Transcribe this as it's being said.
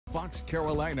Fox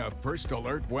Carolina First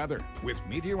Alert Weather with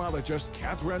meteorologist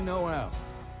Katherine Noel.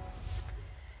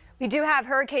 We do have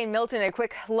Hurricane Milton. A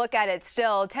quick look at it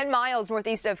still. 10 miles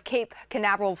northeast of Cape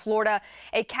Canaveral, Florida.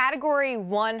 A Category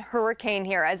 1 hurricane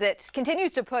here as it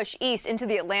continues to push east into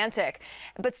the Atlantic,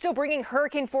 but still bringing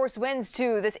hurricane force winds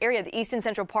to this area, the east and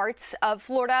central parts of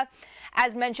Florida.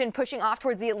 As mentioned, pushing off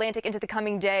towards the Atlantic into the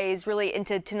coming days, really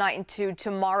into tonight into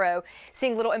tomorrow.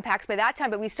 Seeing little impacts by that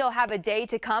time, but we still have a day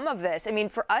to come of this. I mean,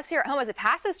 for us here at home, as it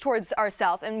passes towards our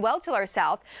south and well to our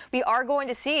south, we are going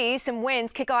to see some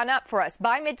winds kick on up for us.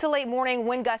 By mid to late morning,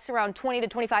 wind gusts around 20 to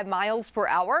 25 miles per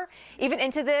hour, even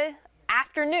into the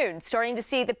afternoon, starting to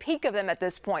see the peak of them at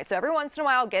this point. So every once in a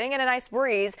while getting in a nice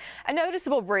breeze, a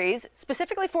noticeable breeze.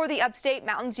 Specifically for the upstate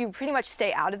mountains, you pretty much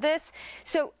stay out of this.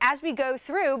 So as we go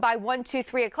through by 1, 2,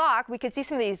 3 o'clock, we could see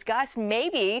some of these gusts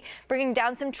maybe bringing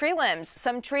down some tree limbs,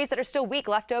 some trees that are still weak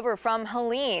left over from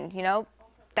Helene, you know.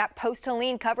 That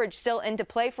post-Helene coverage still into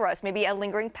play for us, maybe a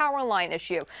lingering power line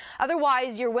issue.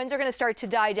 Otherwise, your winds are going to start to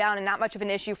die down and not much of an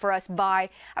issue for us by,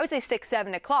 I would say, 6,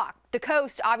 7 o'clock. The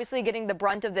coast obviously getting the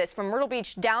brunt of this from Myrtle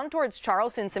Beach down towards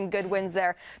Charleston. Some good winds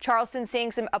there. Charleston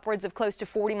seeing some upwards of close to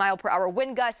 40-mile-per-hour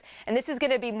wind gusts. And this is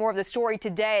going to be more of the story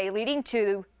today, leading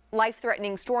to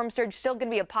life-threatening storm surge still going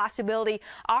to be a possibility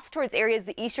off towards areas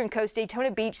the eastern coast. Daytona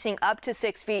Beach seeing up to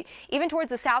 6 feet, even towards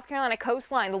the South Carolina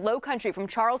coastline, the low country from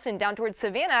Charleston down towards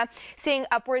Savannah, seeing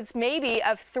upwards maybe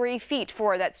of 3 feet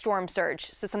for that storm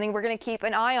surge. So something we're going to keep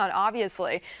an eye on,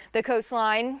 obviously. The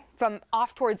coastline from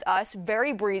off towards us,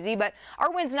 very breezy, but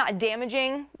our winds not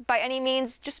damaging by any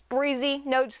means, just breezy,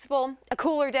 noticeable, a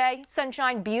cooler day,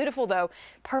 sunshine, beautiful though,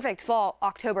 perfect fall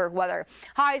October weather.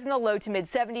 Highs in the low to mid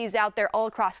 70s out there all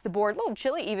across the board, a little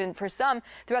chilly even for some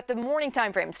throughout the morning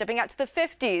time frame, stepping out to the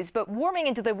 50s, but warming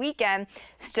into the weekend.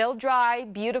 Still dry,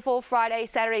 beautiful Friday,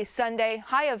 Saturday, Sunday,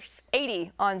 high of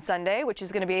 80 on Sunday, which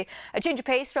is going to be a change of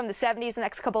pace from the 70s the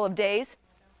next couple of days.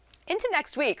 Into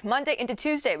next week, Monday into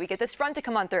Tuesday, we get this front to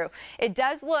come on through. It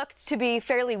does look to be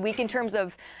fairly weak in terms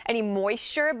of any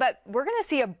moisture, but we're going to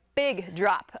see a big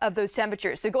drop of those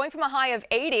temperatures. So going from a high of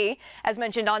 80, as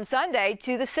mentioned on Sunday,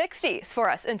 to the 60s for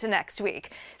us into next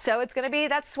week. So it's going to be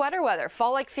that sweater weather,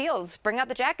 fall-like feels. Bring out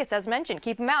the jackets, as mentioned.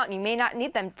 Keep them out, and you may not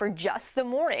need them for just the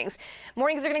mornings.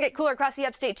 Mornings are going to get cooler across the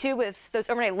upstate, too, with those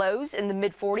overnight lows in the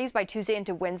mid-40s by Tuesday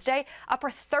into Wednesday. Upper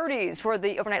 30s for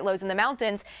the overnight lows in the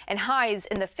mountains, and highs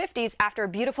in the 50s after a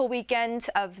beautiful weekend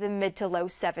of the mid to low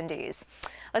 70s.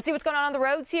 Let's see what's going on the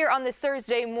roads here on this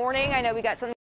Thursday morning. I know we got something